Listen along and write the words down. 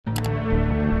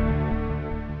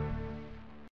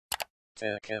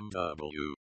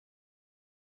business.techmw.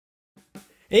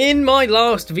 In my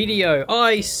last video,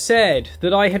 I said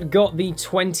that I had got the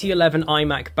 2011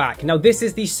 iMac back. Now, this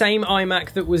is the same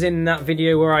iMac that was in that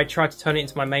video where I tried to turn it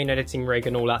into my main editing rig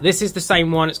and all that. This is the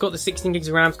same one. It's got the 16 gigs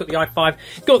of RAM, it's got the i5,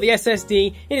 it's got the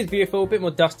SSD. It is beautiful, a bit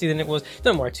more dusty than it was.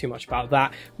 Don't worry too much about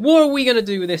that. What are we going to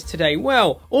do with this today?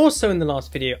 Well, also in the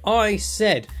last video, I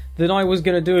said that I was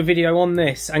going to do a video on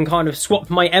this and kind of swap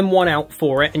my M1 out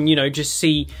for it and, you know, just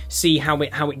see how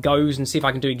it goes and see if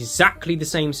I can do exactly the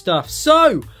same stuff.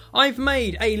 So I've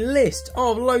made a list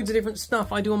of loads of different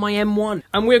stuff I do on my M1,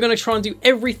 and we're going to try and do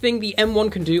everything the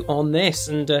M1 can do on this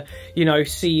and, you know,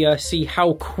 see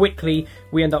how quickly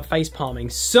we end up face palming.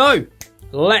 So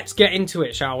let's get into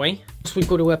it, shall we? So we've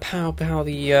got to power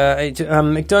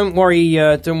the. Don't worry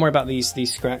about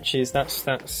these scratches. That's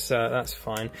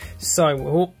fine.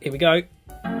 So here we go.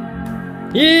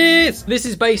 Yes, this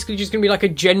is basically just gonna be like a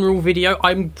general video.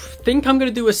 I think I'm gonna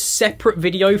do a separate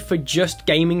video for just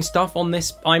gaming stuff on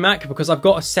this iMac because I've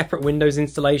got a separate Windows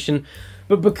installation.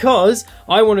 But because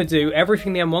I want to do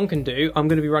everything the M1 can do, I'm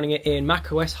going to be running it in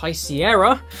macOS High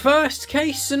Sierra. First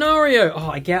case scenario.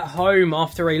 Oh, I get home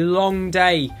after a long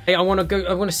day. Hey, I want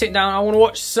to sit down. I want to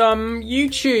watch some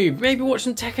YouTube. Maybe watch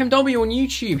some TechMW on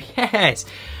YouTube. Yes.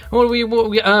 What are we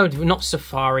oh, not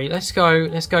Safari. Let's go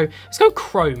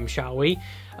Chrome, shall we?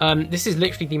 This is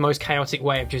literally the most chaotic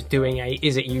way of just doing a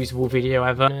is it usable video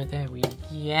ever. There we go.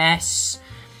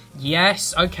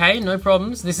 Yes, okay, no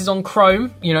problems. This is on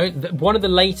Chrome, you know, one of the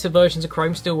later versions of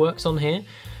Chrome still works on here.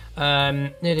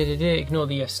 Ignore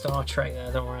the Star Trek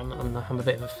there, don't worry, I'm a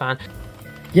bit of a fan.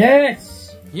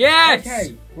 Yes! Yes!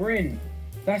 Okay, we're in.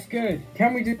 That's good.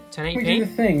 Can we do 1080p? Can we do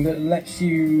the thing that lets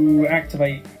you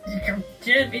activate?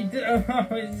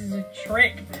 This is a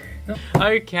trick.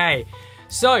 Okay.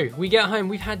 So we get home,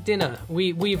 we've had dinner,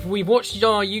 we've watched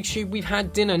our YouTube, we've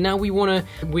had dinner. Now we wanna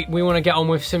get on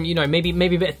with some, you know, maybe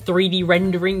a bit of 3D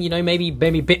rendering, you know, maybe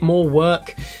a bit more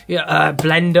work. Yeah,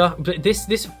 Blender. But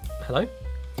this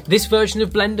version of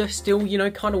Blender still, you know,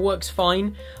 kind of works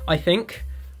fine, I think.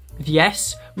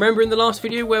 Yes. Remember in the last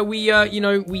video where we you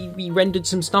know, we rendered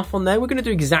some stuff on there? We're gonna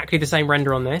do exactly the same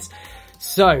render on this.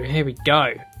 So here we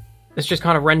go. Let's just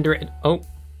kind of render it. Oh,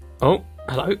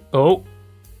 hello. Oh.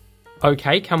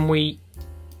 Okay, can we?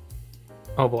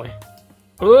 Oh boy,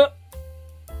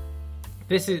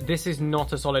 this is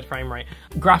not a solid frame rate.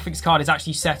 Graphics card is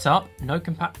actually set up. No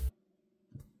compatible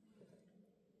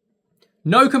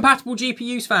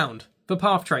GPUs found for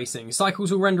path tracing.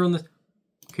 Cycles will render on the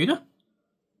CUDA.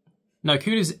 No,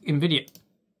 CUDA's NVIDIA.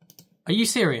 Are you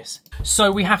serious?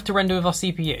 So we have to render with our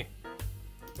CPU.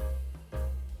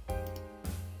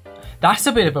 That's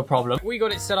a bit of a problem. We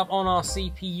got it set up on our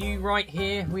CPU right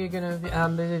here. We're gonna,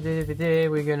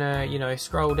 you know,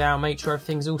 scroll down, make sure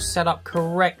everything's all set up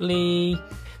correctly.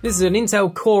 This is an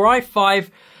Intel Core i5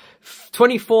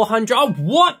 2400. Oh,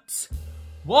 what?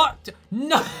 What?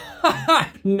 No,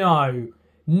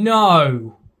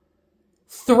 no.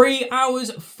 3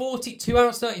 hours 40, 2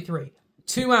 hours 33.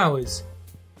 2 hours.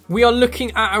 We are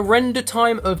looking at a render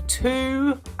time of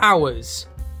 2 hours.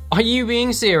 Are you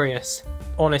being serious?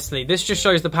 Honestly, this just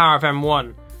shows the power of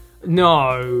M1.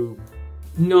 No.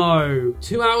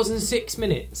 2 hours and 6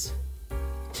 minutes.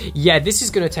 Yeah, this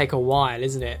is going to take a while,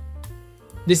 isn't it?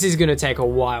 This is going to take a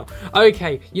while.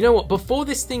 Okay, you know what? Before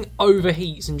this thing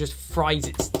overheats and just fries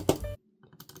its...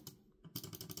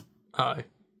 Uh-oh.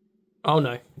 Oh,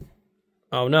 no.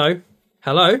 Oh, no.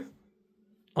 Hello?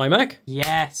 iMac?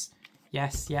 Yes.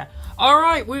 Yes, yeah. All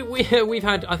right, we've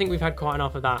had. I think we've had quite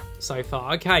enough of that so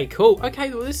far. Okay, cool. Okay,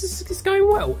 well, it's going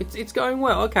well. It's going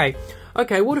well. Okay.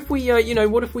 What if we, you know,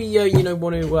 want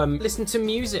to listen to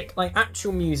music, like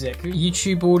actual music?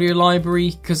 YouTube audio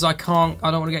library, because I don't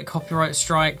want to get copyright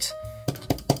striked.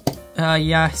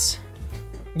 Yes.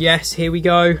 Here we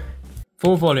go.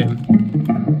 Full volume.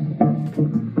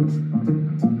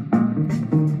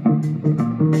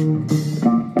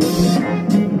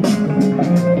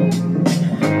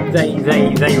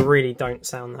 They really don't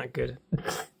sound that good.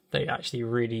 They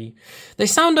actually they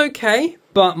sound okay,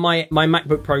 but my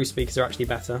MacBook Pro speakers are actually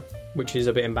better, which is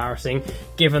a bit embarrassing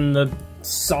given the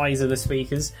size of the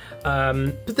speakers.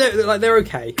 But they're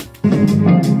okay.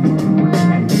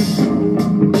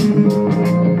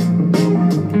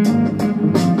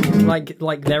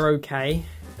 Like they're okay.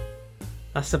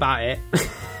 That's about it.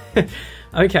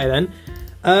 Okay then.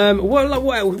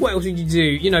 What else did you do?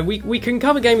 You know, we can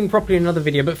cover gaming properly in another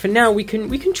video, but for now we can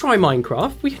try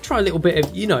Minecraft. We can try a little bit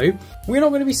of, you know, we're not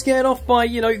going to be scared off by,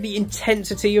 you know, the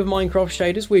intensity of Minecraft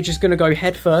shaders. We're just going to go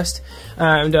head first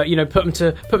and you know, put them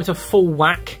to full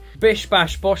whack. Bish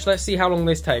bash bosh. Let's see how long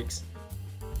this takes.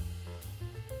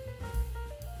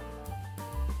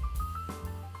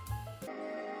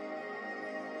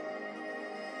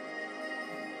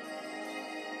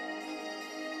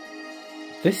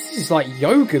 This is like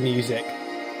yoga music.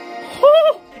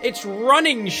 It's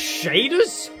running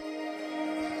shaders?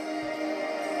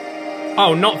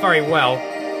 Oh, not very well.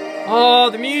 Oh,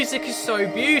 the music is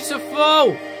so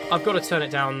beautiful. I've got to turn it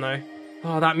down though.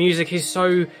 Oh, that music is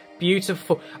so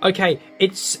beautiful. Okay,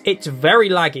 it's very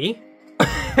laggy.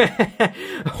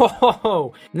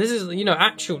 Oh, this is, you know,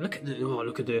 actual. Look at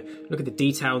the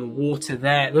detail in the water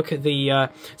there. Look at the.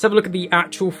 Let's have a look at the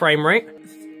actual frame rate.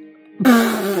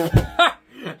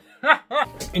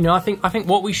 You know, I think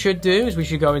what we should do is we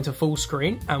should go into full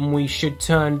screen and we should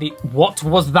turn the. What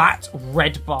was that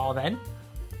red bar then?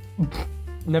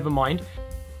 Never mind.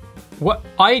 What?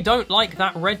 I don't like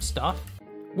that red stuff.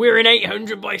 We're in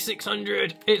 800 by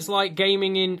 600. It's like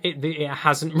gaming in... It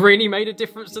hasn't really made a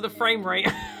difference to the frame rate.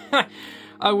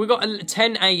 We've got a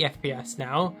 1080 FPS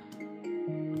now.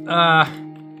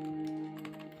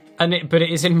 But it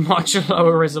is in much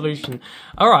lower resolution.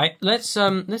 All right, let's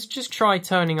just try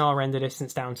turning our render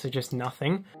distance down to just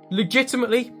nothing.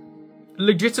 Legitimately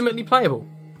playable.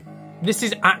 This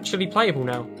is actually playable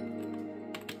now.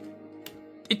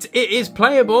 It is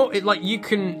playable. It like you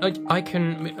can I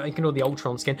can ignore the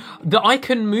Ultron skin. That I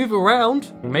can move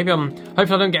around. Maybe hopefully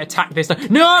I don't get attacked this time.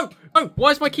 No! Oh,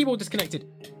 why is my keyboard disconnected?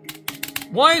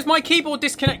 Why is my keyboard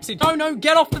disconnected? Oh no,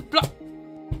 get off the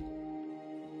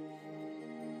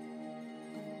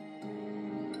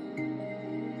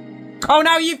Oh,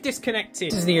 now you've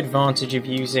disconnected. This is the advantage of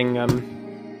using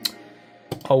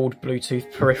old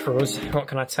Bluetooth peripherals. What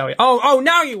can I tell you? Oh,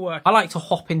 now you work. I like to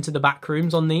hop into the back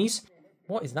rooms on these.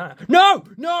 What is that? No!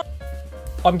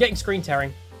 I'm getting screen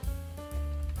tearing.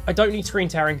 I don't need screen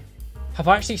tearing. Have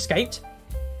I actually escaped?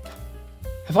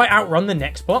 Have I outrun the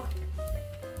next bot?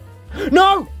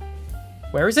 No!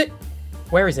 Where is it?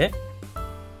 Where is it?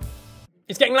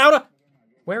 It's getting louder.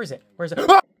 Where is it? Where is it?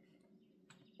 Ah!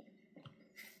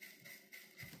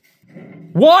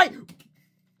 Why?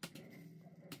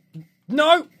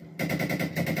 No!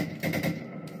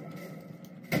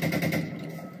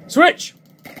 Switch!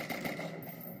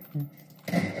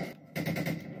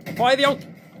 Fire the ult.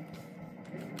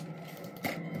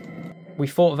 We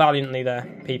fought valiantly there,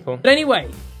 people. But anyway,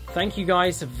 thank you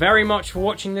guys very much for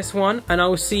watching this one, and I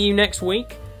will see you next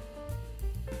week.